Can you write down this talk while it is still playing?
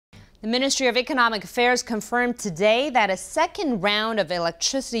The Ministry of Economic Affairs confirmed today that a second round of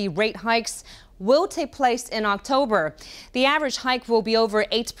electricity rate hikes will take place in October. The average hike will be over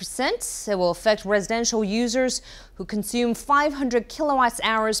 8%. It will affect residential users who consume 500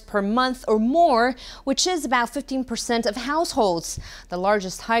 kilowatts-hours per month or more, which is about 15% of households. The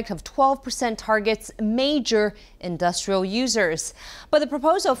largest hike of 12% targets major industrial users. But the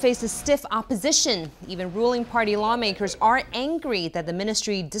proposal faces stiff opposition. Even ruling party lawmakers are angry that the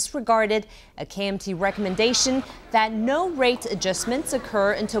ministry disregarded a KMT recommendation that no rate adjustments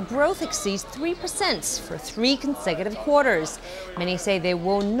occur until growth exceeds 3% for 3 consecutive quarters. Many say they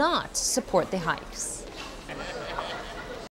will not support the hikes.